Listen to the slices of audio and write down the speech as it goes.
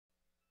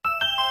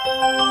It's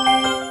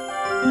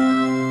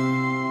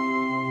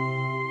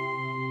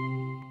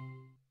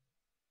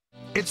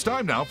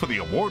time now for the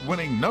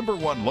award-winning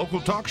 #1 local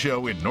talk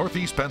show in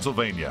Northeast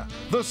Pennsylvania,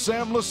 The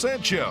Sam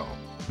Lesante Show.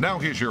 Now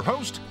here's your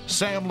host,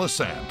 Sam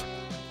Lesante.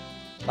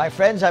 My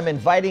friends, I'm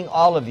inviting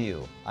all of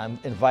you. I'm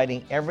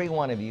inviting every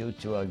one of you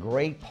to a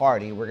great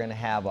party we're going to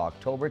have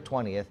October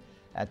 20th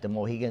at the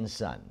Mohegan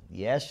Sun.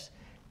 Yes,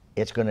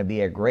 it's going to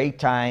be a great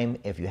time.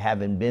 If you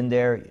haven't been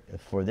there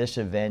for this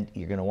event,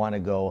 you're going to want to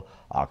go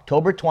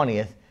October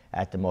 20th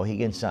at the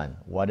Mohegan Sun.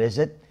 What is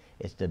it?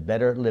 It's the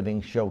Better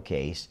Living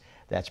Showcase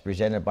that's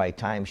presented by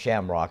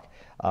Times-Shamrock.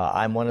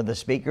 I'm one of the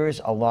speakers,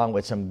 along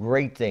with some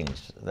great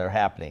things that are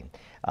happening.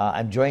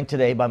 I'm joined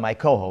today by my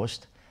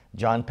co-host,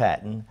 John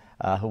Patton,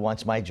 who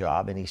wants my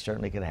job, and he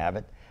certainly can have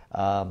it.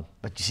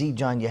 But you see,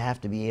 John, you have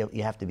to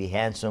be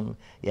handsome.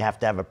 You have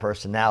to have a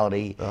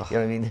personality. You know what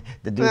I mean,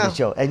 to do the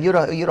show, and you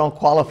don't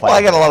qualify. Well,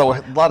 I got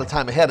a lot of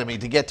time ahead of me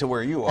to get to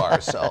where you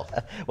are. So,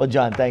 well,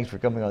 John, thanks for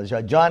coming on the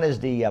show. John is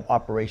the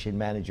operation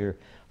manager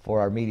for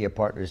our media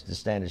partners, the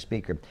Standard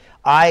Speaker.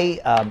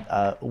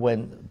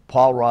 When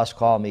Paul Ross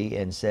called me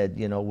and said,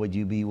 you know, would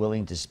you be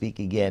willing to speak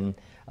again?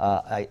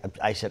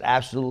 I said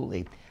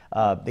absolutely.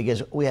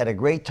 Because we had a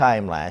great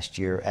time last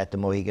year at the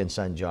Mohegan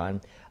Sun, John,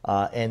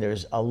 and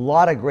there's a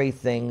lot of great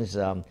things.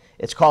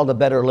 It's called the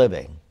Better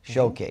Living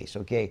Showcase.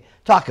 Okay,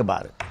 talk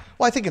about it.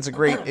 Well, I think it's a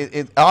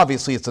great,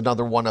 obviously it's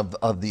another one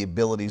of the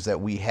abilities that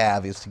we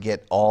have is to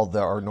get all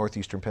our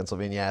northeastern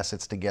Pennsylvania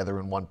assets together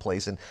in one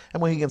place, and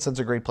Mohegan Sun's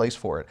a great place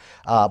for it.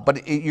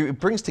 But it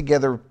brings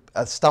together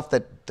stuff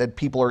that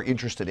people are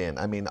interested in.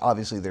 I mean,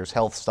 obviously there's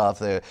health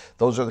stuff.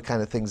 Those are the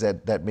kind of things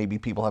that maybe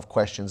people have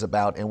questions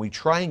about, and we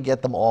try and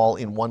get them all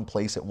in one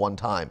place at one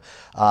time.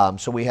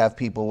 So we have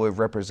people with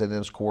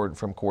representatives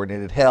from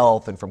Coordinated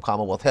Health and from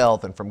Commonwealth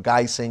Health and from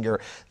Geisinger.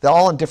 They're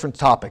all on different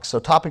topics. So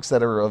topics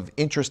that are of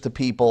interest to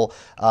people,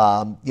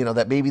 you know,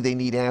 that maybe they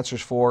need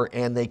answers for,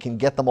 and they can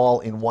get them all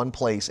in one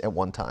place at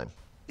one time.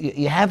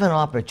 You have an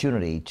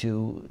opportunity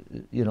to,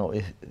 you know,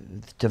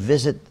 to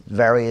visit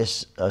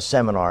various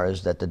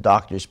seminars that the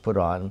doctors put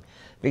on,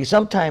 because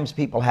sometimes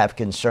people have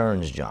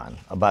concerns, John,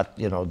 about,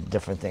 you know,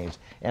 different things.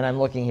 And I'm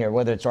looking here,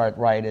 whether it's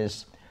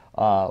arthritis,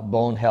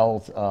 bone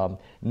health,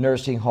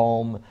 nursing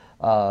home,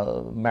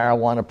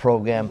 marijuana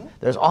program.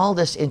 There's all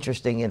this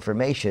interesting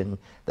information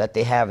that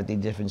they have at the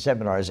different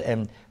seminars,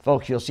 and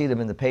folks, you'll see them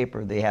in the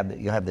paper.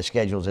 You'll have the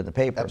schedules in the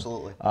paper.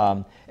 Absolutely.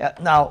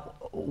 Now,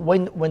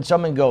 when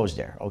someone goes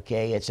there,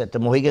 okay, it's at the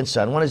Mohegan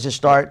Sun. When does it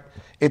start?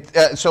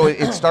 So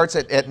it starts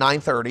at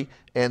 9:30,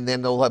 and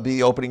then there'll be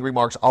the opening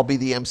remarks. I'll be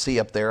the MC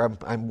up there.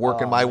 I'm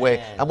working my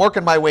way. I'm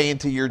working my way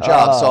into your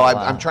job, so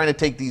I'm trying to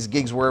take these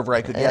gigs wherever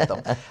I could get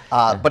them.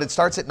 But it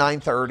starts at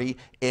 9:30,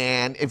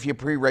 and if you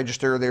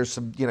pre-register, there's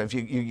some. You know, if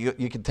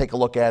you can take a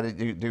look at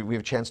it. We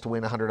have a chance to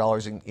win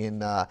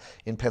 $100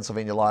 in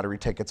Pennsylvania lottery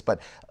tickets, but.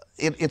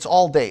 It's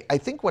all day. I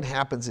think what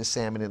happens is,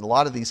 Sam, and in a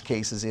lot of these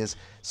cases is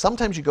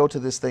sometimes you go to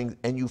this thing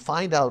and you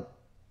find out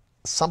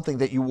something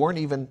that you weren't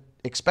even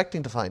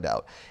expecting to find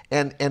out.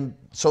 And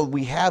so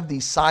we have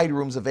these side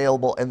rooms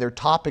available, and they're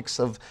topics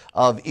of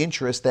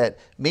interest that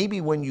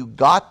maybe when you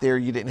got there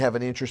you didn't have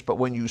an interest, but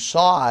when you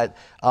saw it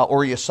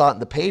or you saw it in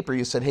the paper,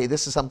 you said, hey,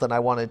 this is something I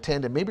want to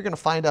attend, and maybe you're going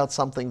to find out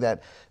something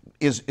that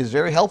is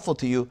very helpful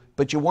to you,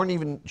 but you weren't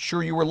even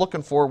sure you were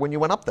looking for when you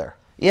went up there.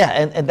 Yeah,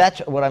 and that's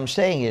what I'm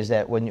saying is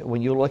that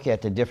when you look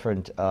at the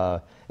different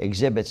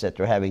exhibits that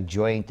they're having,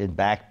 joint and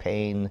back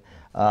pain,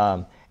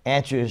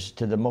 answers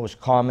to the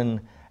most common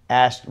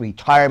asked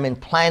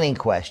retirement planning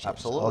questions.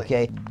 Absolutely.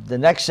 Okay. The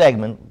next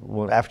segment,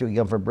 after we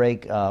come for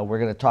break, we're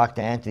going to talk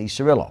to Anthony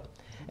Cirillo.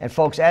 And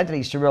folks,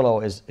 Anthony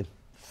Cirillo is a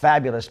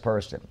fabulous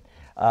person.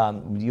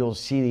 You'll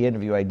see the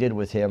interview I did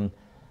with him.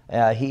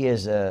 He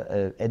is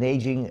an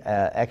aging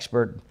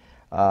expert.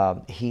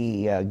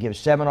 He gives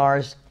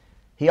seminars.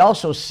 He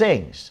also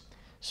sings.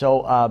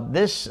 So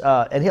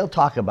and he'll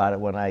talk about it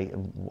when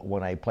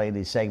I play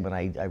the segment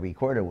I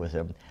recorded with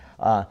him.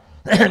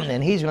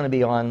 And he's going to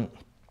be on,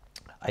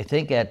 I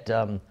think, at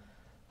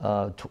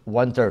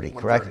 1:30,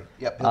 correct?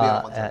 Yep, he'll be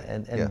on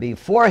 1:30. And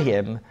before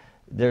him,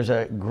 there's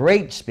a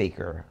great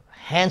speaker,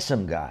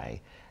 handsome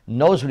guy,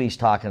 knows what he's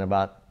talking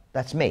about.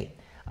 That's me.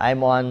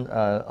 I'm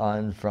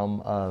on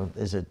from,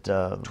 is it?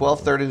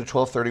 12:30 to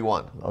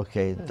 12:31.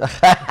 Okay.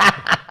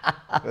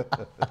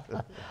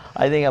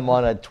 I think I'm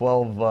on at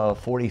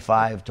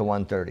 12:45 to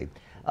 1:30.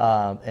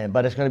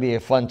 But it's going to be a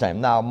fun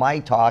time. Now, my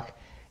talk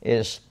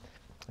is,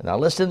 now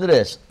listen to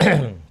this.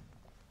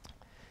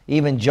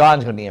 Even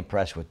John's going to be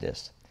impressed with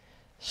this.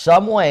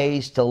 Some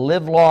ways to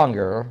live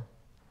longer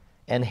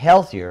and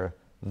healthier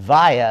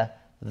via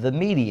the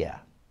media.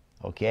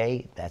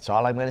 Okay, that's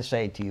all I'm going to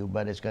say to you,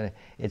 but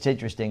it's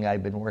interesting.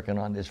 I've been working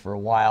on this for a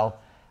while,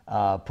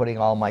 putting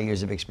all my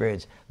years of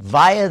experience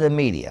via the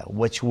media,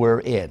 which we're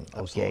in.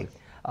 Okay,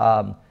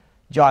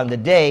 John, the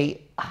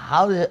day,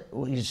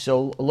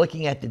 so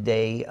looking at the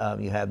day,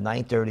 you have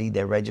 9:30,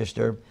 they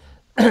register.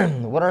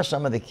 What are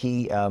some of the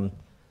key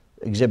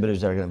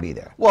exhibitors that are going to be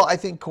there? Well, I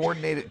think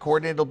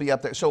coordinated will be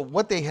up there. So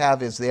what they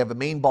have is they have a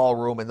main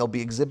ballroom, and there'll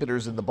be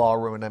exhibitors in the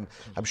ballroom, and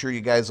I'm sure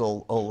you guys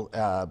will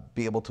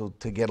be able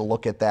to get a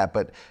look at that.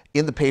 But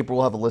in the paper,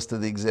 we'll have a list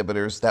of the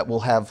exhibitors that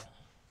will have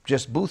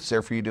just booths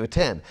there for you to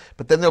attend.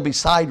 But then there'll be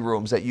side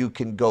rooms that you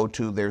can go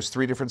to. There's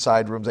 3 different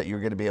side rooms that you're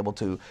going to be able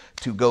to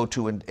go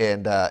to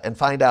and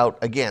find out,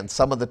 again,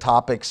 some of the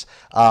topics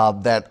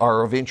that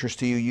are of interest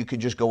to you. You can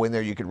just go in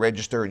there, you can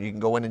register, and you can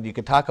go in and you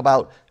can talk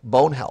about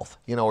bone health,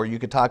 or you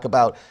could talk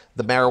about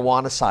the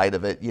marijuana side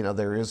of it.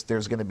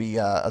 There's going to be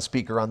a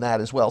speaker on that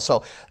as well.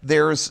 So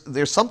there's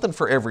something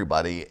for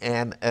everybody.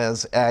 And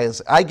as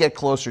I get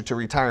closer to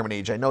retirement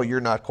age, I know you're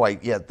not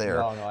quite yet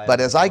there, but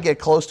as I get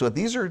close to it,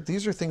 these are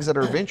things that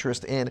are of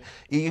interest, and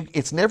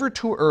it's never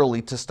too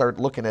early to start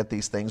looking at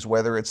these things,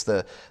 whether it's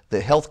the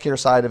healthcare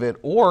side of it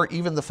or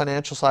even the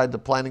financial side, the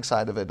planning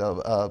side of it,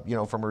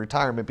 from a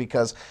retirement,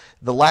 because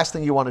the last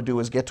thing you want to do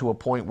is get to a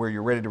point where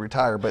you're ready to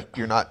retire, but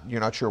you're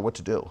not sure what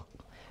to do.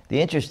 The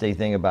interesting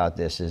thing about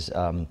this is,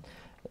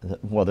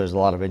 well, there's a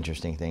lot of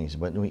interesting things,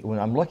 but when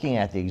I'm looking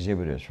at the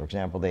exhibitors, for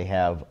example, they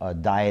have a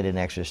diet and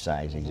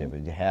exercise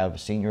exhibit, you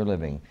have senior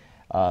living,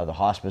 the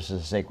Hospice of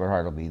the Sacred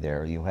Heart will be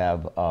there, you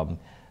have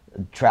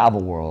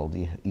travel world,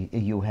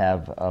 you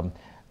have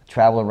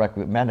travel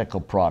and medical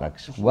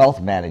products,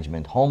 wealth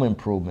management, home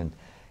improvement.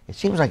 It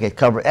seems like it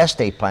covers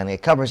estate planning.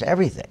 It covers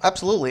everything.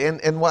 Absolutely, and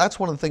that's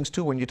one of the things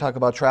too. When you talk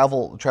about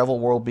travel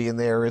world being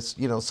there, it's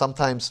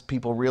sometimes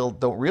people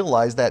don't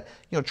realize that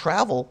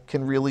travel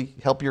can really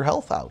help your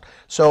health out.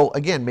 So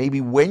again,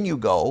 maybe when you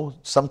go,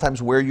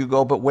 sometimes where you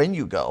go, but when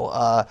you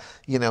go,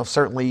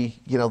 certainly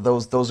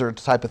those are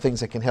the type of things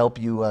that can help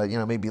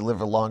you maybe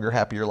live a longer,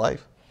 happier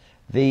life.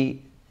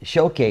 The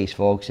showcase,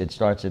 folks, it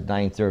starts at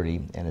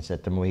 9:30 and it's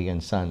at the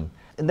Mohegan Sun.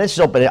 And this is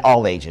open at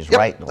all ages, yep,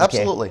 right? Okay.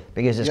 Absolutely.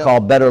 Because it's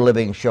called Better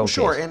Living Showcase.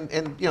 Sure,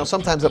 and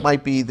sometimes it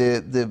might be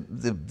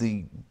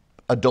the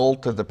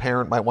adult or the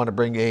parent might want to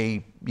bring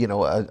a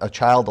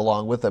child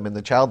along with them, and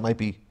the child might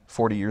be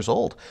 40 years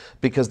old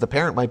because the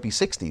parent might be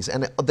 60s,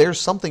 and there's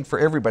something for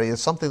everybody.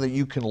 It's something that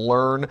you can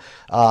learn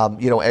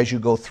as you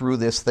go through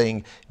this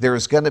thing.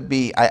 There's going to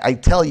be, I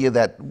tell you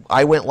that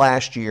I went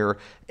last year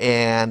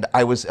and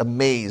I was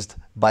amazed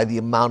by the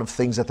amount of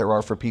things that there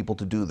are for people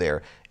to do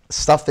there.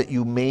 Stuff that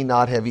you may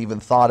not have even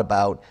thought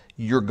about,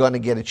 you're going to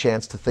get a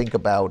chance to think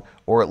about,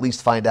 or at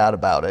least find out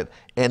about it,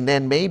 and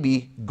then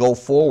maybe go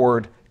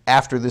forward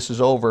after this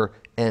is over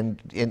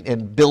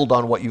and build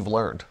on what you've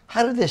learned.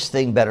 How did this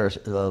thing, Better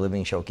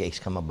Living Showcase,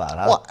 come about?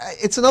 Well,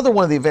 it's another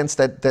one of the events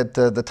that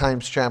the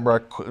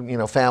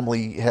Times-Shamrock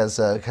family has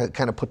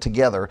kind of put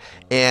together,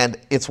 and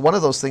it's one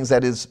of those things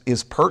that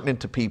is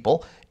pertinent to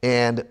people,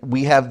 and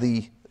we have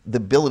the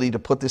ability to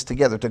put this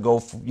together, to go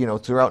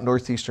throughout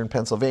northeastern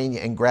Pennsylvania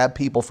and grab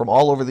people from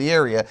all over the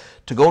area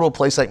to go to a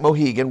place like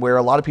Mohegan, where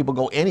a lot of people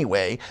go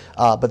anyway,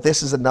 but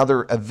this is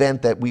another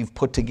event that we've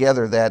put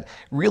together that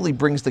really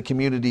brings the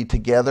community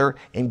together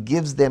and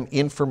gives them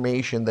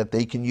information that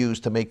they can use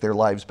to make their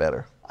lives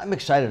better. I'm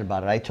excited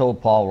about it. I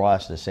told Paul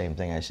Ross the same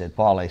thing. I said,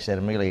 Paul,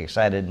 I'm really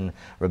excited, and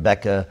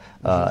Rebecca,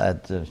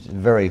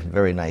 very,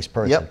 very nice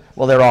person. Yep.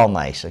 Well, they're all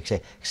nice,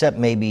 except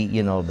maybe,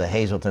 the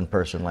Hazleton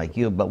person like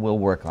you, but we'll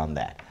work on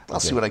that. I'll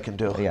see what I can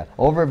do. Yeah.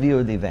 Overview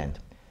of the event.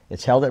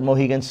 It's held at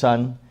Mohegan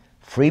Sun,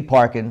 free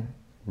parking,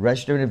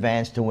 register in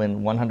advance to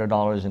win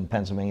 $100 in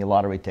Pennsylvania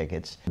lottery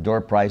tickets.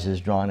 Door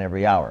prizes drawn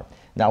every hour.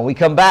 Now, when we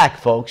come back,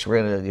 folks, I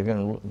did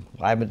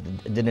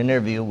an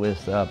interview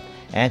with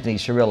Anthony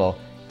Cirillo.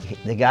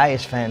 The guy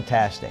is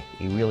fantastic.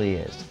 He really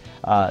is.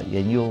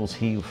 And you'll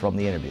see from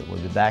the interview.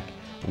 We'll be back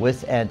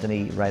with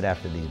Anthony right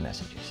after these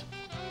messages.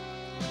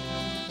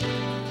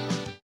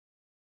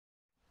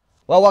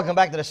 Well, welcome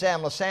back to the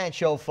Sam Lesante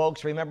Show,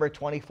 folks. Remember,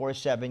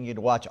 24/7, you'd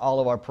watch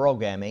all of our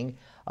programming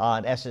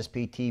on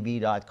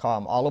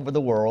ssptv.com all over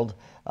the world.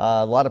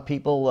 A lot of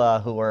people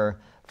who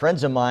are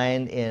friends of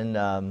mine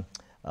in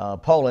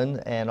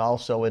Poland and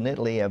also in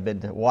Italy have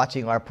been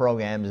watching our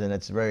programs, and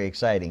it's very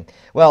exciting.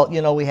 Well,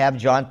 we have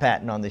John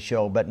Patton on the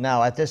show, but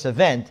now at this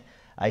event,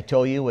 I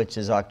told you, which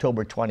is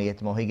October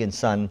 20th, Mohegan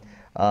Sun,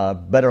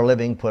 Better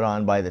Living, put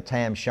on by the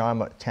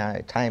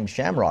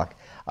Times-Shamrock.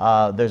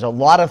 There's a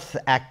lot of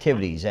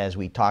activities, as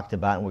we talked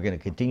about, and we're going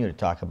to continue to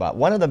talk about.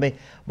 One of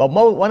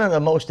the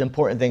most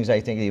important things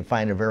I think you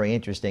find are very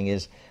interesting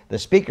is the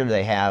speaker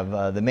they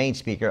have, the main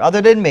speaker,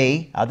 other than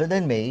me,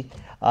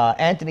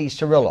 Anthony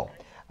Cirillo.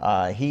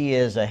 He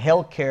is a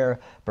healthcare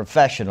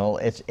professional,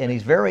 it's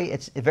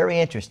very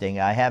interesting.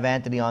 I have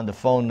Anthony on the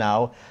phone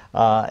now,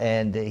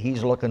 and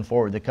he's looking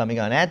forward to coming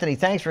on. Anthony,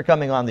 thanks for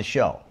coming on the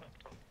show.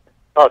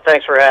 Oh,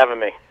 thanks for having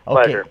me.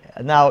 Pleasure.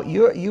 Okay. Now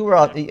you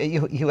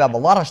have a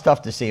lot of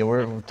stuff to say.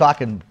 We're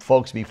talking,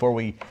 folks, before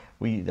we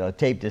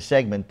tape this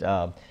segment.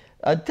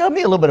 Tell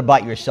me a little bit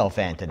about yourself,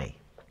 Anthony.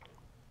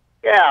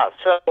 Yeah.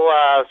 So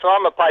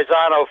I'm a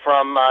paisano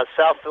from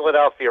South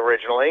Philadelphia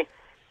originally,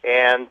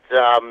 and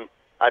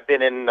I've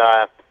been in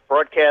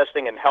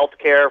broadcasting and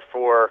healthcare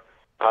for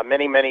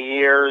many, many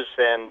years,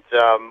 and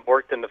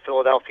worked in the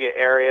Philadelphia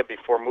area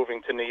before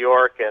moving to New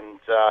York, and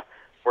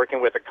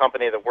working with a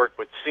company that worked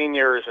with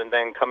seniors, and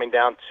then coming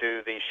down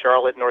to the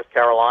Charlotte, North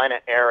Carolina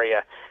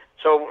area.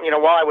 So,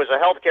 while I was a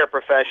healthcare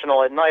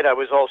professional, at night I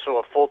was also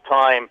a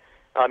full-time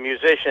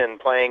musician,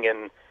 playing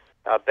in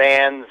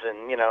bands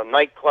and,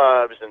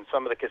 nightclubs and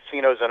some of the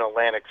casinos in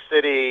Atlantic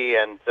City,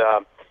 and,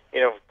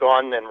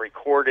 gone and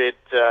recorded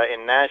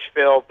in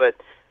Nashville. But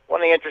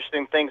one of the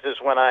interesting things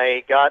is when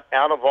I got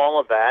out of all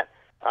of that,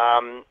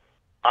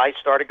 I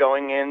started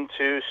going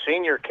into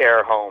senior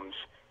care homes.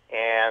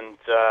 And,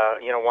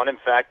 one, in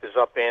fact, is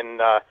up in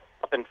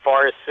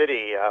Forest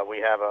City. We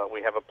have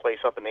a place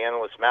up in the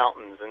Endless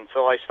Mountains. And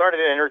so I started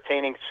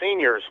entertaining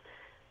seniors,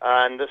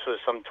 and this was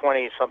some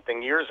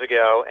 20-something years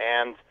ago.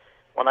 And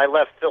when I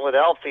left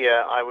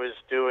Philadelphia, I was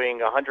doing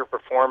 100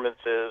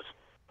 performances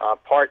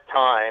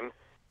part-time,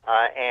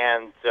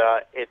 and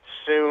it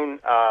soon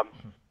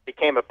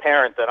became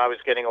apparent that I was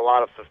getting a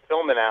lot of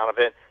fulfillment out of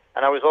it,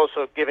 and I was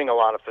also giving a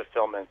lot of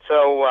fulfillment.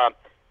 So,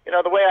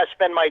 the way I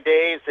spend my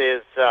days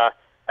is I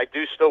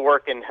do still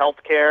work in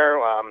healthcare.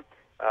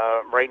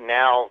 Right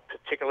now,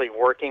 particularly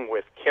working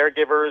with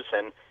caregivers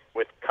and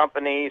with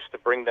companies to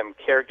bring them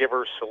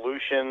caregiver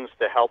solutions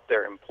to help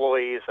their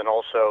employees and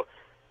also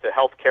to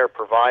healthcare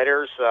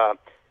providers.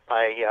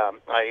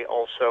 I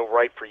also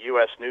write for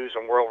U.S. News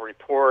and World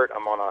Report.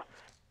 I'm on a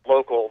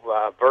local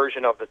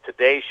version of the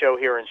Today Show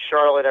here in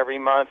Charlotte every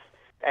month.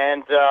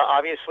 And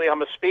obviously,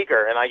 I'm a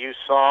speaker, and I use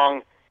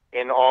song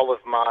in all of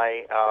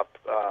my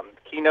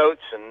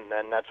keynotes, and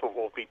that's what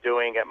we'll be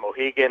doing at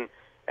Mohegan.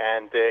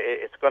 And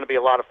it's going to be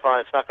a lot of fun.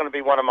 It's not going to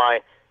be one of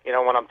my,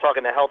 when I'm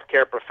talking to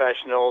healthcare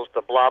professionals,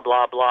 the blah,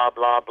 blah, blah,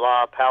 blah,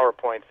 blah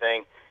PowerPoint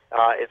thing.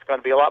 It's going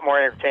to be a lot more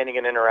entertaining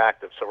and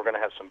interactive, so we're going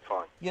to have some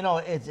fun.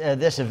 It's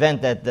this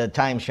event that the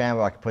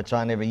Times-Shamrock puts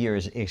on every year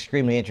is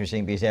extremely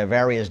interesting because they have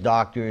various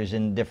doctors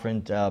in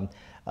different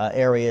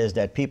areas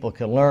that people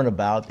can learn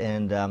about,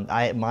 and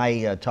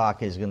my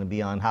talk is going to be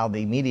on how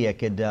the media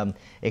could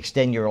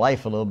extend your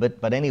life a little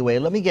bit. But anyway,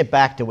 let me get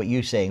back to what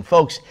you're saying.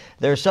 Folks,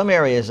 there are some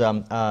areas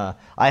I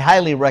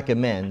highly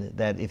recommend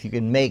that if you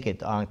can make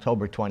it on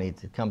October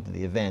 20th to come to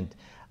the event.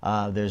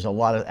 There's a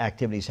lot of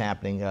activities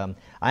happening.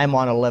 I'm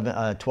on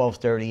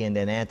 12:30, and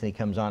then Anthony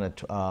comes on at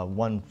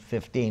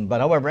 1:15.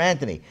 But however,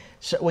 Anthony,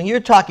 so when you're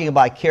talking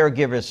about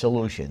caregiver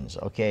solutions,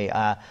 okay,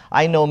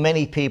 I know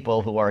many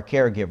people who are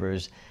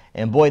caregivers,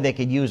 and boy, they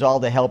could use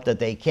all the help that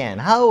they can.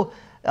 How,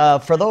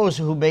 for those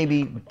who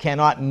maybe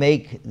cannot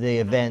make the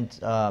event,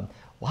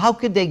 how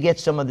could they get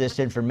some of this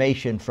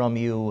information from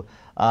you,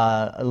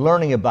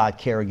 learning about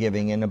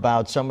caregiving and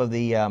about some of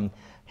the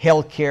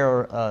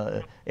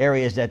healthcare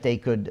areas that they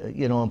could,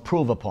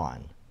 improve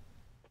upon?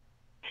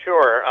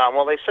 Sure.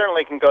 Well, they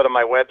certainly can go to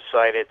my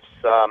website. It's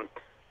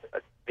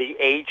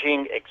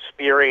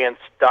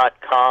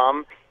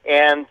theagingexperience.com.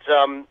 And,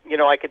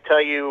 I could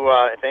tell you,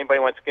 if anybody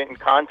wants to get in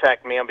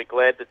contact with me, I'll be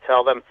glad to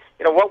tell them.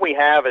 What we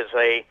have is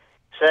a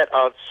set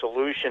of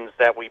solutions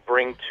that we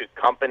bring to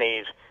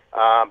companies,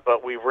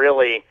 but we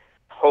really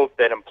hope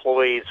that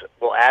employees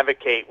will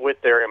advocate with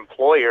their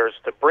employers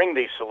to bring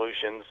these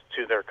solutions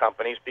to their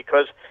companies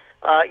because,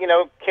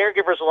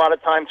 caregivers a lot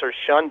of times are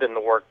shunned in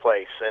the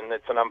workplace, and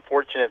it's an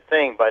unfortunate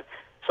thing, but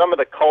some of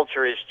the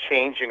culture is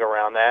changing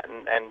around that,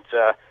 and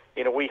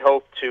we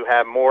hope to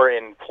have more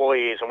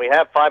employees, and we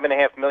have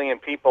 5.5 million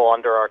people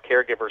under our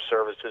caregiver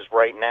services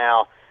right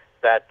now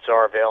that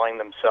are availing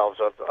themselves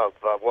of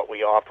what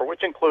we offer,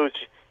 which includes,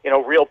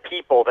 real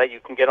people that you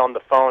can get on the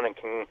phone and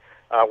can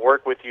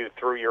work with you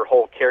through your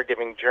whole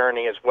caregiving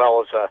journey, as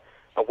well as a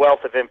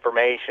wealth of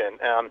information.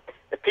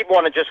 If people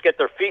want to just get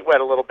their feet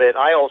wet a little bit,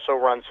 I also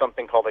run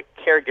something called a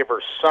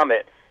Caregiver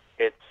Summit.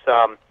 It's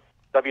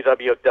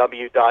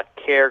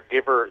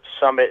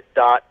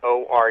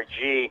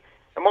www.caregiversummit.org.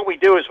 And what we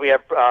do is we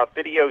have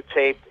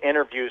videotaped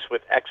interviews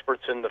with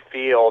experts in the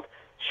field,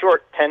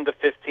 short 10 to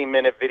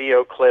 15-minute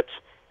video clips,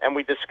 and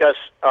we discuss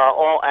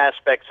all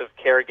aspects of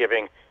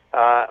caregiving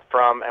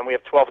and we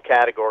have 12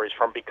 categories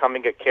from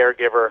becoming a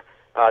caregiver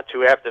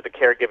to after the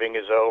caregiving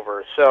is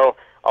over. So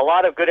a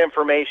lot of good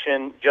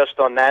information just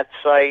on that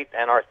site,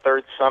 and our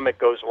third summit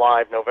goes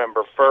live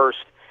November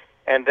 1st.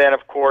 And then,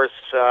 of course,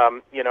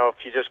 if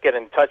you just get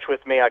in touch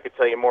with me, I could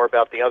tell you more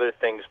about the other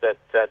things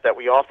that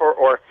we offer,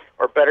 or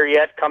better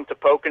yet, come to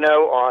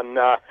Pocono on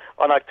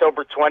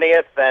October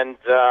 20th, and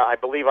I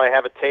believe I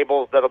have a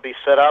table that'll be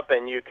set up,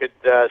 and you could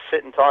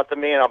sit and talk to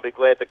me, and I'll be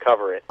glad to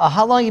cover it.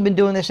 How long have you been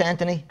doing this,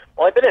 Anthony?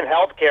 Well, I've been in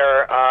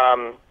healthcare.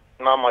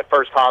 My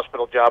first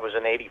hospital job was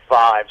in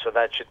 '85, so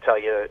that should tell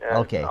you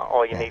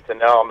all you need to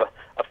know. I'm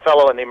a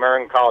fellow in the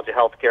American College of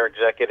Healthcare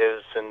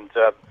Executives, and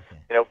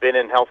been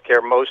in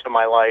healthcare most of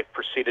my life,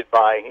 preceded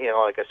by,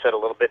 like I said, a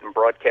little bit in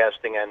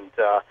broadcasting and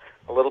a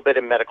little bit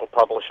in medical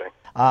publishing.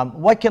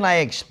 What can I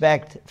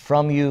expect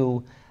from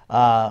you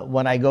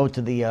when I go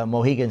to the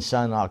Mohegan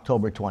Sun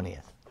October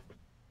 20th?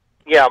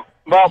 Yeah,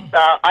 well,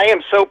 I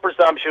am so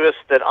presumptuous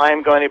that I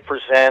am going to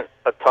present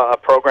a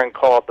program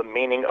called The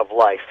Meaning of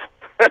Life.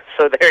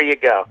 So there you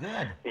go.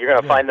 Good. You're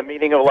going to find the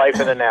meaning of life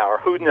in an hour.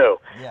 Who knew?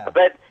 Yeah.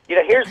 But,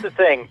 here's the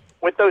thing.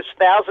 With those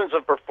thousands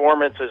of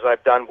performances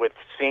I've done with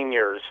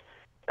seniors,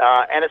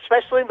 And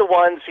especially the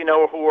ones,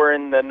 who are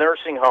in the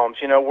nursing homes,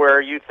 where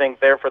you think,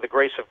 there for the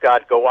grace of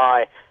God go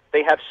I.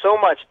 They have so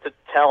much to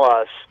tell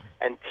us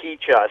and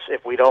teach us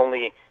if we'd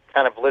only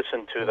kind of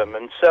listen to them.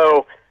 And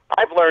so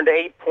I've learned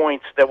 8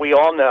 points that we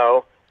all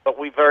know, but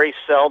we very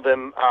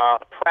seldom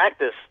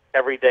practice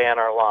every day in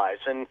our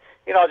lives. And,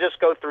 I'll just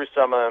go through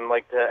some of them,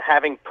 like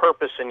having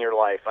purpose in your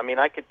life. I mean,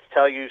 I could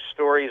tell you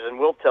stories and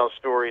will tell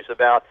stories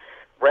about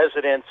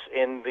residents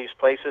in these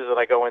places that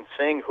I go and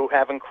sing who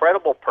have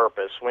incredible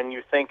purpose. When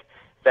you think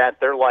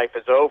that their life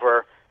is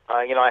over,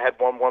 I had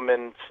one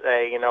woman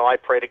say, I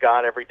pray to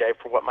God every day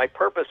for what my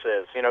purpose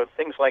is,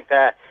 things like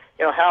that.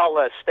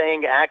 How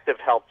staying active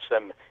helps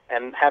them,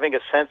 and having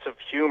a sense of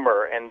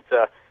humor. And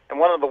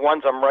one of the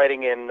ones I'm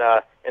writing in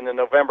the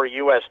November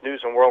U.S.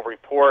 News and World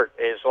Report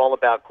is all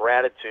about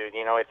gratitude.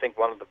 I think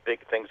one of the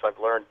big things I've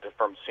learned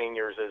from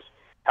seniors is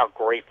how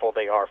grateful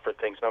they are for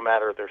things, no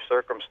matter their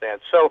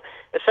circumstance. So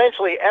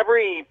essentially,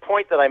 every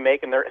point that I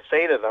make and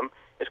say to them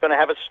is going to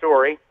have a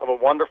story of a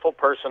wonderful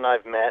person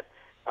I've met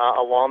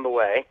along the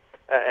way,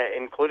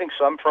 including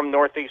some from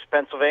Northeast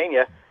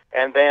Pennsylvania.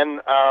 And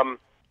then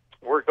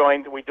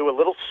we do a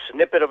little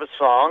snippet of a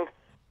song,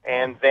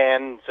 and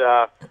then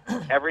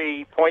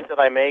every point that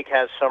I make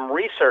has some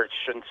research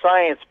and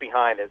science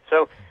behind it.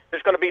 So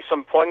there's going to be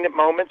some poignant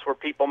moments where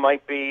people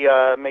might shed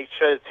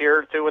a tear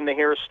or two when they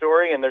hear a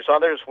story, and there's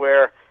others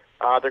where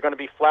they're going to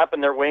be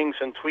flapping their wings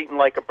and tweeting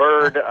like a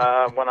bird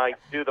when I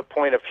do the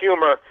point of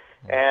humor,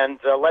 and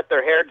let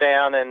their hair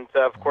down. And,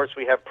 of course,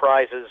 we have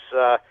prizes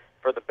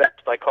for the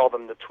best. I call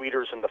them the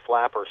tweeters and the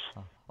flappers.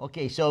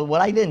 Okay, so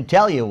what I didn't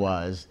tell you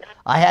was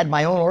I had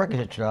my own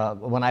orchestra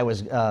when I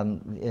was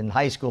in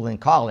high school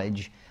and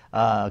college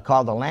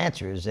called the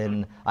Lancers,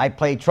 and I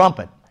played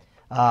trumpet.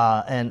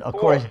 And, of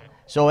course,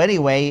 so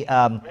anyway,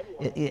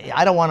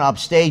 I don't want to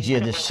upstage you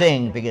to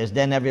sing, because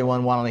then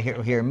everyone want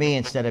to hear me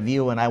instead of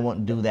you, and I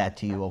wouldn't do that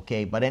to you,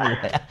 okay? But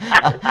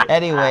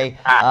anyway,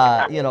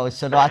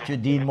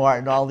 Sinatra, Dean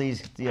Martin, all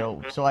these,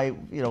 so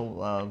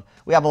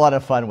we have a lot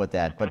of fun with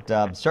that.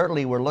 But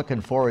certainly we're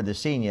looking forward to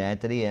seeing you,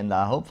 Anthony, and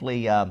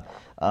hopefully, with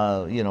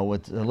a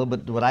little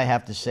bit what I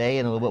have to say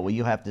and a little bit what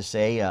you have to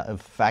say, in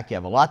fact, you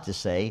have a lot to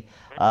say,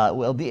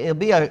 it'll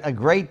be a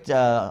great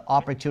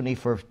opportunity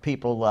for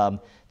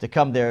people to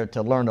come there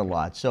to learn a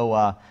lot.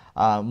 So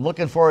I'm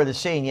looking forward to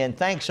seeing you, and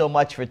thanks so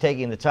much for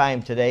taking the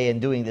time today and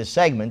doing this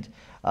segment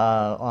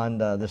on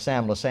the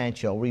Sam Lesante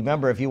Show.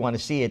 Remember, if you want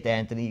to see it,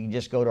 Anthony, you can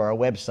just go to our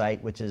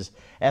website, which is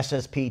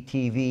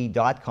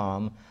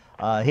ssptv.com.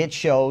 Hit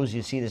shows,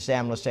 you see the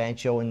Sam Lesante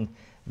Show, and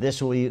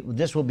this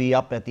will be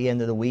up at the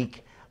end of the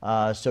week,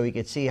 so you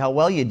can see how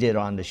well you did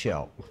on the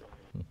show.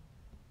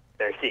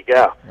 There you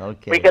go.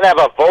 Okay. We could have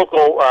a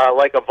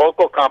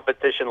vocal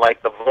competition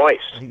like The Voice.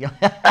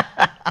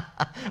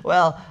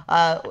 Well,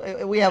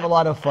 we have a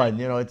lot of fun.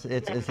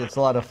 It's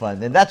a lot of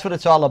fun, and that's what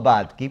it's all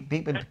about.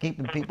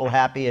 Keeping people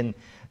happy and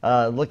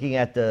looking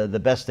at the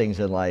best things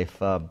in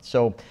life.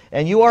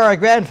 And you are a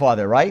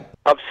grandfather, right?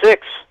 Of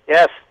 6,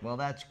 yes. Well,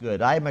 that's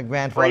good. I'm a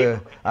grandfather.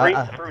 3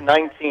 through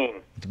 19.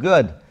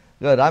 Good.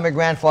 I'm a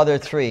grandfather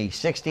of 3,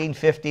 16,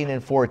 15,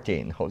 and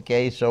 14.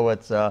 Okay, so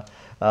it's a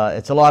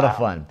lot of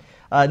fun.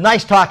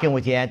 Nice talking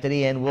with you,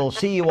 Anthony, and we'll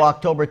see you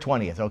October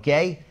 20th,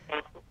 okay?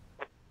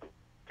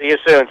 See you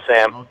soon,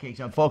 Sam. Okay,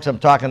 so folks, I'm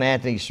talking to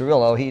Anthony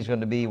Cirillo. He's going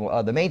to be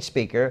the main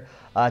speaker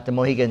at the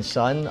Mohegan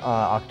Sun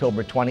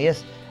October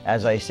 20th.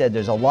 As I said,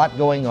 there's a lot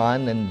going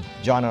on, and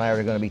John and I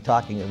are going to be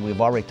talking, and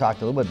we've already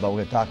talked a little bit, but we're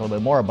going to talk a little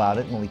bit more about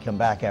it when we come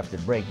back after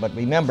the break. But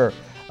remember,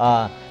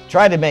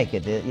 try to make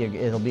it.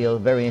 It'll be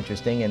very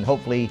interesting, and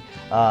hopefully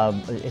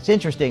it's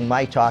interesting,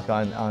 my talk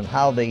on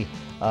how the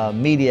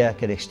media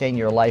could extend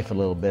your life a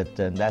little bit,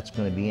 and that's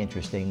going to be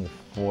interesting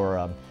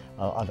for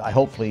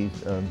hopefully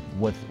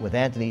with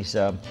Anthony's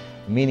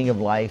meaning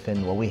of life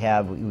and what we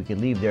have, we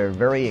can leave there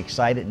very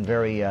excited and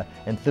very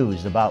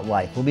enthused about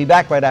life. We'll be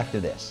back right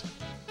after this.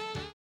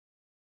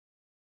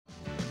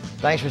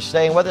 Thanks for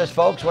staying with us,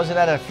 folks. Wasn't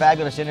that a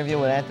fabulous interview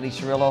with Anthony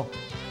Cirillo?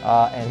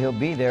 And he'll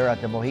be there at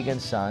the Mohegan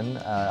Sun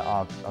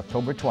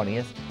October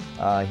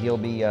 20th. He'll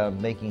be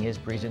making his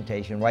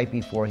presentation. Right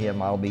before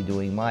him, I'll be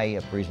doing my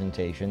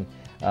presentation.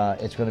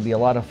 It's going to be a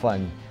lot of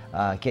fun.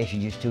 In case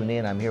you just tune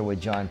in, I'm here with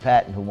John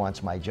Patton, who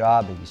wants my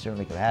job, and he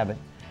certainly could have it,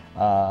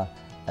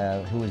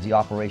 who is the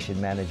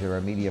operation manager,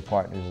 our media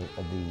partners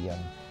of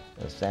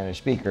the Standard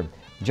Speaker.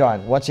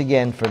 John, once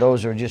again, for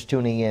those who are just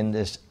tuning in,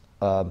 this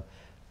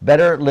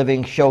Better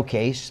Living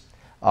Showcase,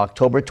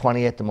 October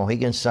 20th, the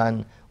Mohegan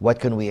Sun. What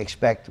can we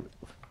expect?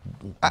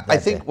 I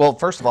think, well,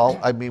 first of all,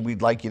 I mean,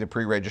 we'd like you to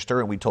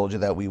pre-register, and we told you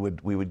that we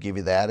would give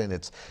you that,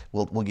 and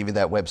we'll give you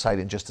that website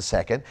in just a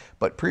second.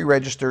 But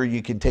pre-register,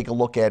 you can take a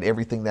look at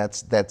everything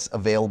that's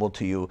available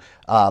to you.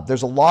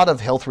 There's a lot of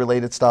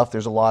health-related stuff.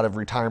 There's a lot of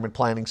retirement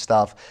planning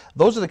stuff.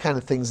 Those are the kind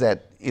of things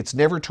that it's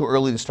never too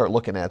early to start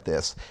looking at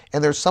this.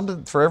 And there's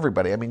something for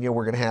everybody. I mean,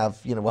 we're going to have,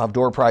 we'll have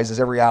door prizes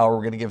every hour.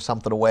 We're going to give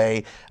something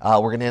away. We're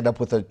going to end up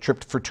with a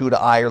trip for 2 to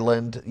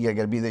Ireland. You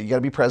got to be there. You got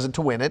to be present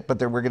to win it. But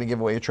then we're going to give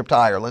away a trip to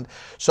Ireland.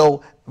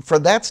 So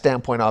from that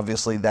standpoint,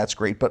 obviously that's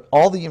great. But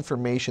all the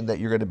information that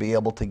you're going to be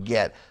able to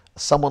get,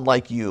 someone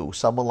like you,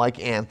 someone like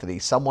Anthony,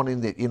 someone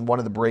in one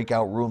of the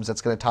breakout rooms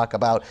that's going to talk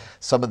about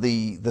some of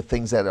the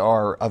things that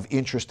are of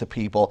interest to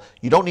people.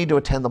 You don't need to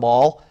attend them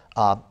all.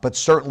 But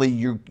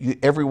certainly,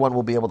 everyone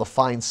will be able to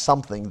find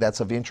something that's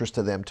of interest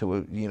to them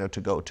to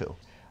to go to.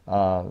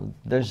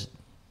 There's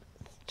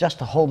just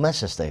a whole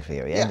mess of stuff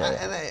here. Yeah,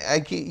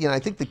 and I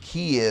think the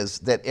key is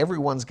that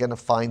everyone's going to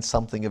find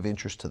something of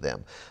interest to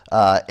them,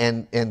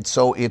 and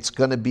so it's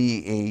going to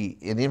be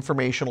an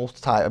informational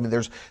time. I mean,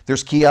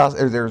 there's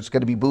kiosks, or there's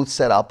going to be booths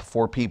set up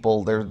for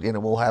people. There,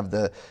 we'll have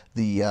the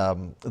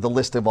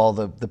list of all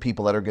the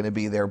people that are going to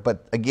be there.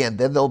 But again,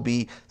 then there'll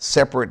be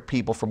separate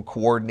people from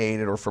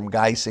Coordinated or from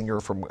Geisinger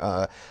or from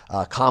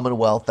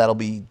Commonwealth that'll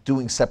be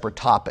doing separate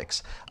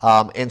topics.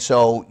 And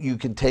so you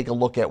can take a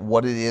look at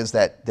what it is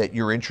that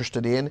you're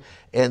interested in.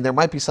 And there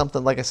might be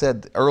something, like I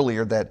said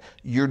earlier, that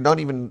you're not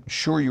even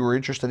sure you were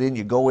interested in.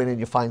 You go in and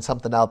you find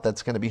something out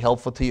that's going to be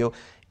helpful to you.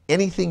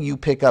 Anything you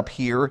pick up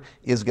here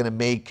is going to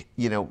make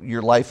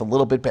your life a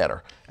little bit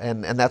better,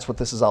 and that's what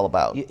this is all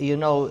about.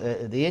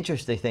 The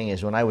interesting thing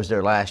is, when I was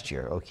there last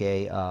year,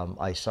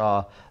 I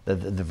saw the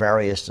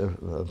various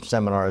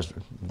seminars,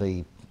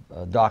 the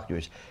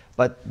doctors,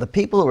 but the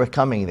people who were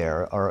coming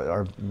there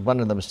are one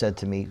of them said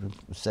to me,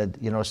 Sam,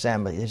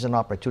 here's an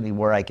opportunity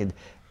where I could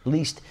at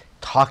least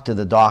talk to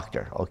the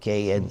doctor,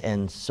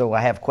 and so I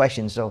have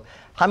questions. So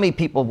how many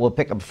people will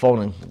pick up the phone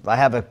and I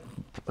have a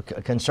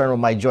concern with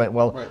my joint?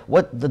 Well, right.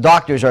 What the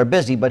doctors are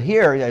busy, but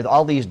here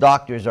all these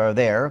doctors are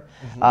there,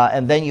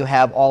 and then you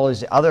have all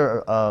these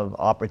other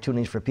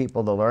opportunities for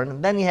people to learn,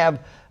 and then you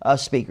have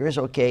speakers.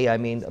 I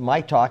mean,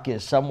 my talk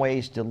is some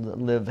ways to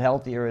live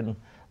healthier and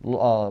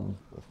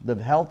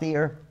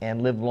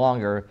live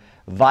longer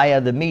via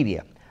the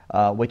media,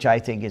 which I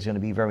think is going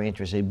to be very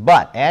interesting.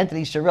 But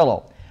Anthony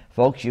Cirillo,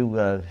 folks, you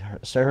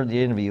heard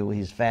the interview.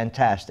 He's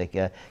fantastic.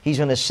 He's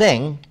going to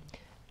sing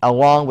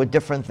along with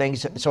different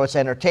things, so it's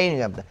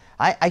entertaining.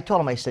 I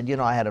told him, I said,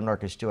 I had an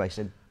orchestra too. I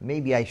said,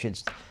 maybe I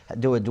should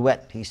do a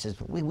duet. He says,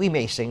 we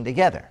may sing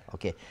together.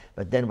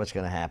 But then what's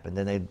going to happen?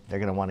 Then they're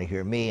going to want to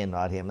hear me and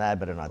not him. I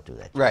better not do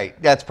that.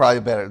 Right. That's probably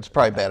better. It's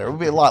probably better. It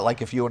would be a lot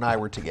like if you and I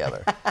were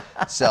together.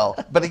 So,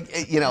 but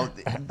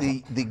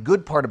the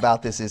good part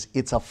about this is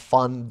it's a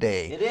fun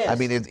day. It is. I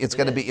mean, it's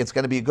going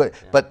to be good.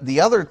 Yeah. But the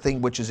other thing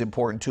which is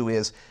important too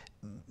is,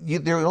 you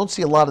don't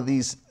see a lot of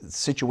these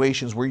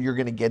situations where you're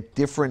going to get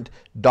different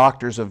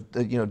doctors of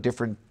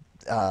different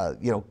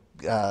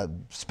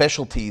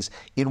specialties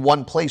in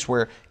one place,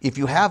 where if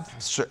you have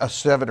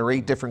 7 or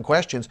 8 different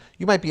questions,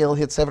 you might be able to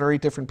hit 7 or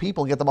 8 different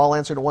people and get them all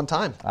answered at one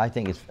time. I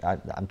think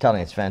I'm telling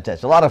you, it's fantastic.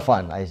 It's a lot of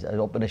fun. I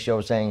opened the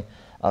show saying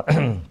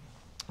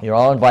you're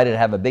all invited to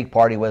have a big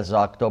party with us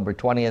October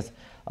 20th.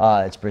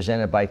 It's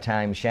presented by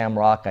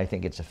Times-Shamrock. I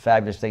think it's a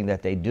fabulous thing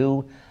that they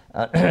do,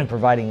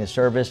 providing a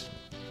service.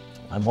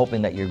 I'm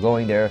hoping that you're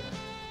going there.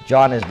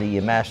 John is the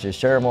master of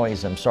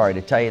ceremonies. I'm sorry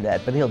to tell you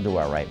that, but he'll do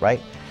all right?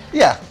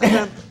 Yeah.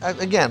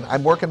 Again,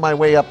 I'm working my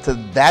way up to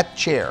that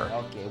chair.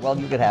 Okay, well,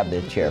 you could have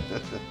the chair.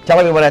 Tell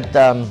everyone at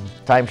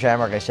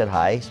Times-Shamrock I said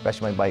hi,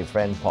 especially my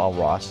friend Paul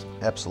Ross.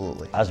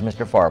 Absolutely. How's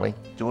Mr. Farley?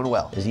 Doing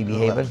well. Is he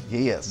behaving?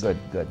 He is.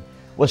 Good.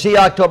 We'll see you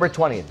October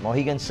 20th,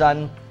 Mohegan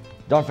Sun.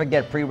 Don't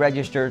forget,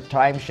 pre-register,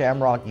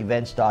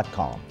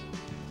 timeshamrockevents.com.